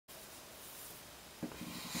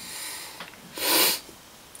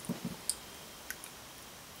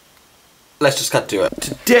let's just cut to it.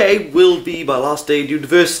 Today will be my last day in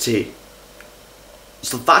university.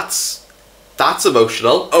 So that's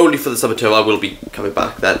emotional. Only for the summer term. I will be coming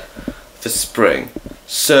back then for spring.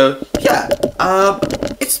 So yeah,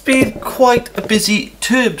 it's been quite a busy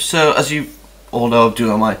term. So as you all know, I'm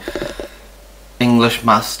doing my English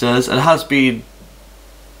masters, and it has been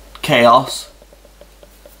chaos.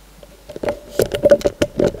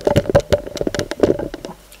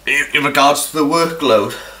 In regards to the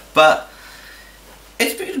workload, but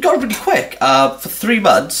it's gone really quick for 3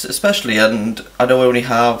 months especially, and I know I only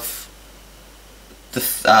have the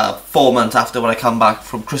 4 months after when I come back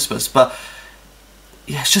from Christmas, but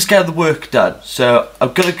yeah, it's just getting the work done. So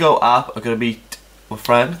I'm gonna go up, I'm gonna meet my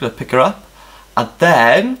friend, gonna pick her up, and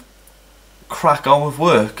then crack on with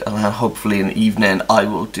work, and then hopefully in the evening I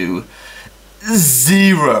will do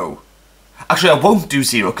 0. Actually, I won't do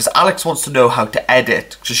 0 because Alex wants to know how to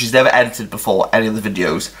edit, because she's never edited before any of the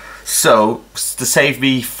videos. So to save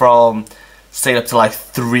me from staying up till like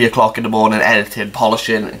 3 o'clock in the morning editing,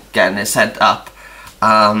 polishing, getting it sent up,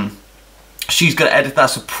 she's gonna edit that.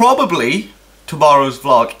 So probably tomorrow's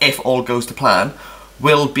vlog, if all goes to plan,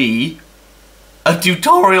 will be a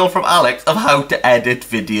tutorial from Alex of how to edit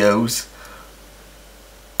videos.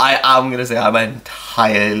 I am going to say I'm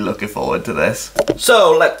entirely looking forward to this.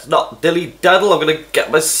 So let's not dilly-daddle. I'm going to get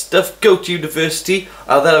my stuff, go to university,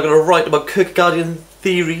 and then I'm going to write my Kierkegaardian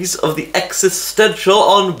theories of the existential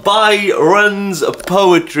on Byron's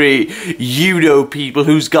poetry. You know, people,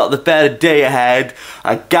 who's got the better day ahead.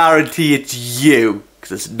 I guarantee it's you,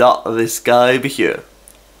 because it's not this guy over here.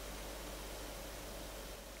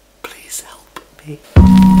 Please help me.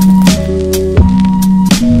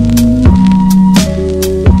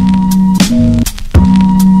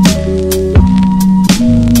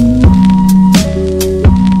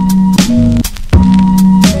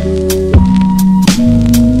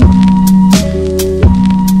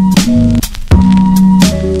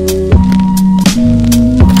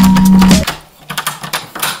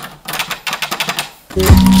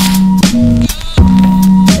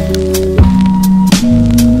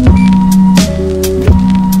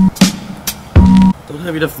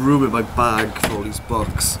 Enough room in my bag for all these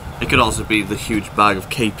books. It could also be the huge bag of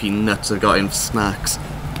KP nuts I got in for snacks.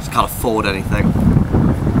 Just can't afford anything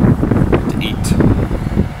to eat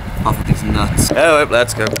apart from these nuts. Anyway,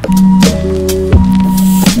 let's go.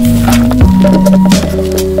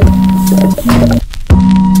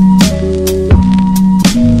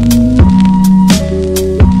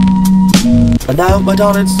 And now, my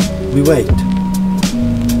darlings, we wait.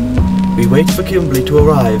 We wait for Kimberly to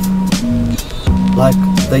arrive. Like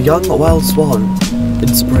the young wild swan in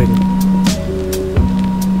spring.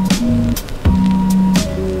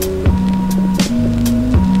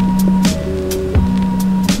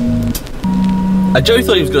 Joey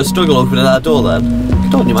thought he was going to struggle opening that door then.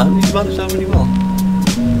 Good on you, man, you managed that really well.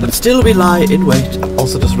 But still we lie in wait. I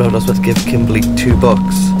also just remembered I was supposed to give Kimberly 2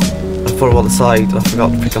 books. I put them on the side and I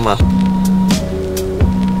forgot to pick them up.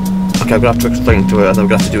 Okay, I'm going to have to explain to her, and then we're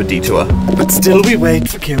going to have to do a detour. But still we wait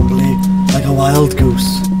for Kimberly. Like a wild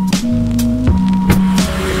goose.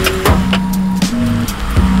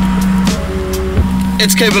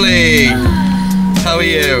 It's Kimberly! How are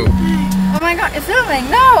you? Oh my god, you're filming?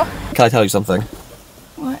 No! Can I tell you something?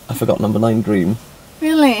 What? I forgot number 9 Dream.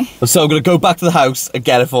 Really? So I'm going to go back to the house and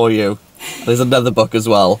get it for you. There's another book as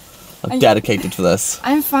well. I'm dedicated to this.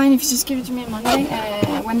 I'm fine if you just give it to me on Monday,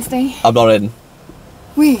 Wednesday. I'm not in.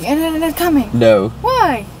 Wait, and they're coming? No.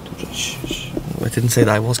 Why? Shh. I didn't say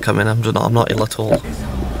that I was coming, I'm not ill at all.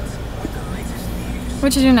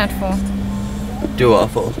 What you doing that for? Do what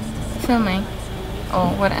for? Filming. Or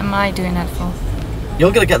what am I doing that for?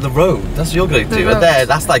 You're gonna get the road, that's what you're gonna do. And there,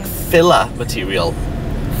 that's like filler material.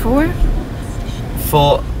 For?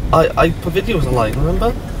 I put videos online,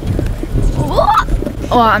 remember? What?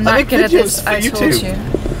 Oh, I'm not good at this, I told you.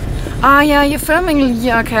 Ah yeah, you're filming,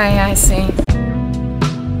 yeah, okay, I see.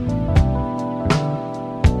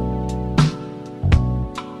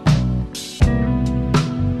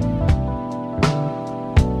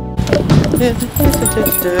 I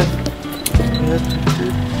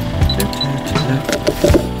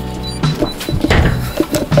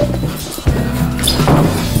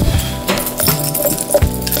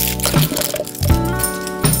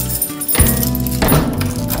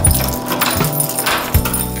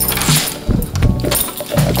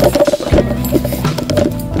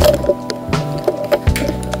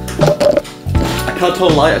can't tell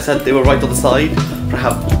a lie, I said they were right on the side, but I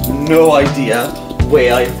have no idea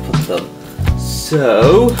where I put them.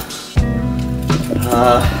 So,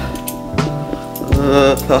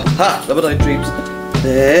 number 9 Dreams,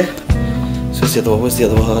 there. So where's the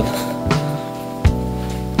other one,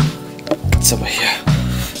 It's somewhere here.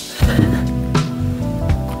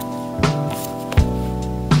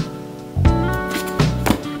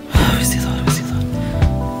 Where's the other one? Where's the other one?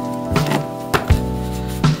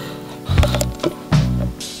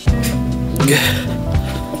 Yeah.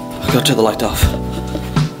 I've got to turn the light off.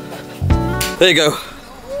 There you go.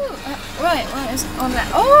 Right, it's on there.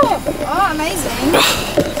 Oh, amazing.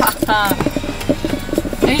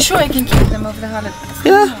 Are you sure you can keep them over the holiday?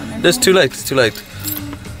 Yeah, it's too late, it's too late.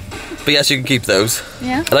 But yes, you can keep those.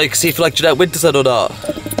 Yeah. And I can see if you like Jeanette Winterson or not.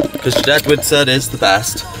 Because Jeanette Winterson is the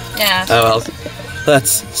best. Yeah. Oh well.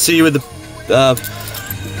 Let's see you in the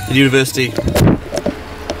in university.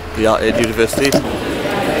 We are in university.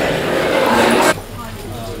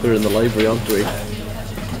 We're in the library, aren't we?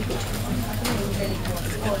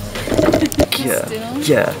 Yeah.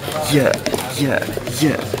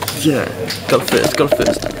 Got it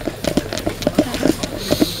first.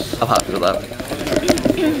 I'm happy with that.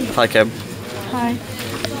 Hi, Kim. Hi.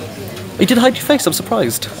 You did hide your face, I'm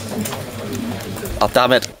surprised. Oh,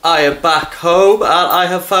 damn it. I am back home and I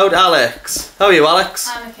have found Alex. How are you, Alex?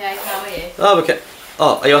 I'm okay, how are you? I'm okay.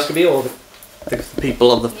 Oh, are you asking me or the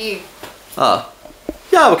people on the... You. Ah.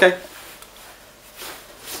 Yeah, I'm okay.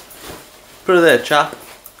 Put it there, chap.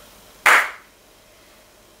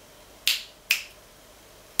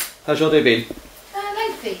 How's your day been?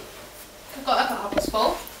 Lengthy. I got up at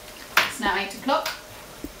 4:30. It's now 8 o'clock.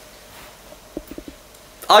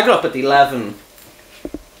 I got up at 11.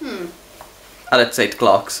 Hmm. And it's 8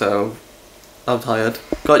 o'clock, so I'm tired.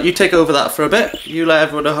 God, you take over that for a bit. You let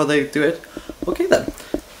everyone know how they do it. Okay then.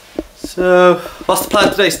 So, what's the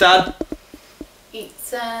plan today, Stan? Eat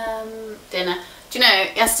dinner. Do you know,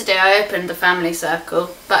 yesterday I opened the family circle,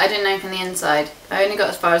 but I didn't open the inside. I only got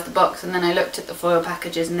as far as the box and then I looked at the foil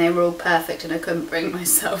packages and they were all perfect and I couldn't bring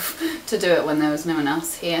myself to do it when there was no one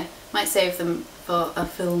else here. Might save them for a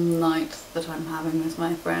film night that I'm having with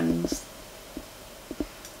my friends.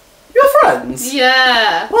 Your friends?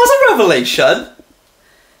 Yeah! Well, that's a revelation.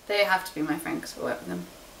 They have to be my friends because I work with them.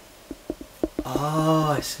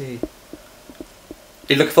 Oh, I see.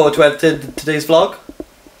 You looking forward to editing today's vlog?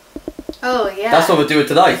 Oh, yeah. That's what we're doing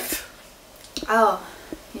tonight. Oh,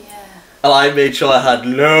 yeah. And I made sure I had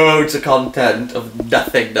loads of content of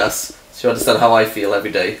nothingness. So you understand how I feel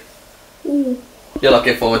every day. Ooh. You're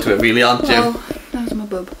looking forward to it, really, aren't you? Oh, that was my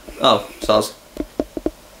bub. Oh, soz.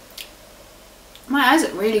 My eyes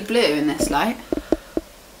look really blue in this light.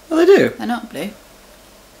 Oh, they do? They're not blue.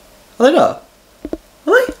 Are they not?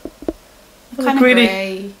 Are they? Kind of greeny.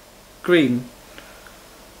 grey. Green.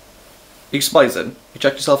 Are you spicing? You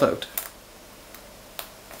checked yourself out?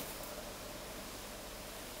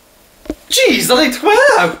 Jeez, I need to come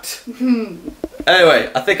out! Anyway,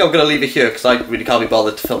 I think I'm going to leave it here because I really can't be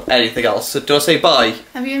bothered to film anything else. So do I say bye?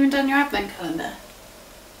 Have you even done your advent calendar?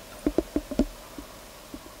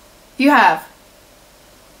 You have.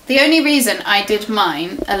 The only reason I did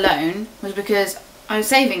mine alone was because I was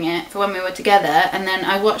saving it for when we were together and then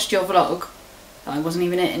I watched your vlog that I wasn't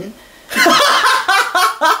even in.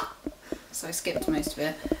 So I skipped most of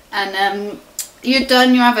it. And you'd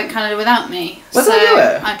done your advent calendar without me. When so did I do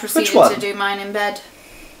it? I proceeded Which one? to do mine in bed.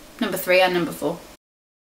 Number 3 and number 4.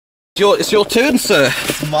 It's your turn, sir.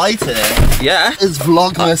 It's my turn. Yeah? It's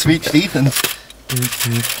vlogmas reached Ethan's.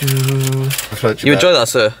 You enjoy that,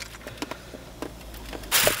 sir?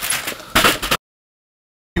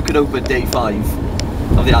 You can open day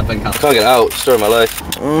 5 of the advent calendar. Can't get out, story of my life.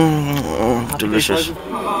 Delicious.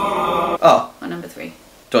 Oh. Or number 3.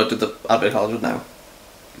 Do I do the advent calendar now?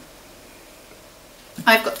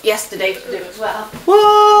 I've got yesterday to do as well.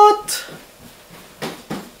 What?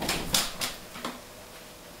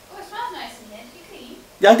 Oh, it smells nice in here. Did you clean?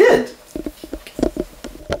 Yeah, I did.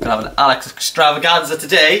 Gonna have an Alex extravaganza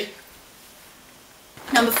today.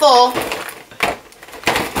 Number 4.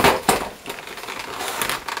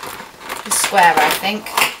 A square, I think.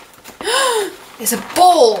 It's a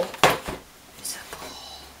ball. It's a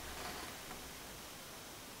ball.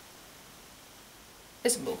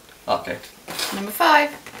 It's a ball. Okay. Number 5.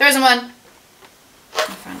 There isn't one. In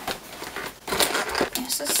front.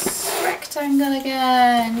 It's a rectangle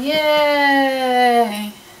again.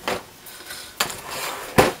 Yay. Do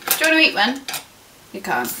you want to eat one? You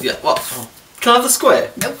can't. Yeah, what? Can I have the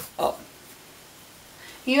square? Nope. Oh.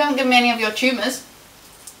 You haven't given me any of your tumours.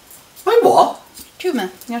 My what?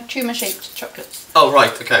 Tumour. Your tumour shaped chocolates. Oh,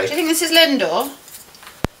 right, Do okay. you think this is Lindor?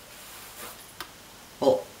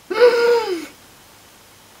 Well,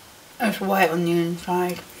 It's white on the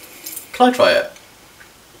inside. can I try it? I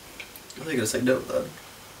think you're gonna say no then.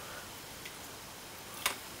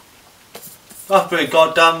 That's pretty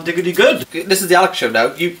goddamn diggity good. This is the Alex show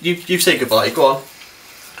now. You say goodbye, go on.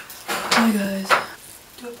 Bye guys.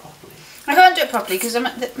 Do it properly. I can't do it properly because I'm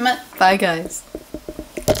at the... Bye guys.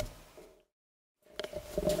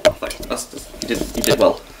 That's just, you did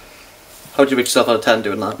well. How would you make yourself out of 10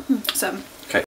 doing that? 7.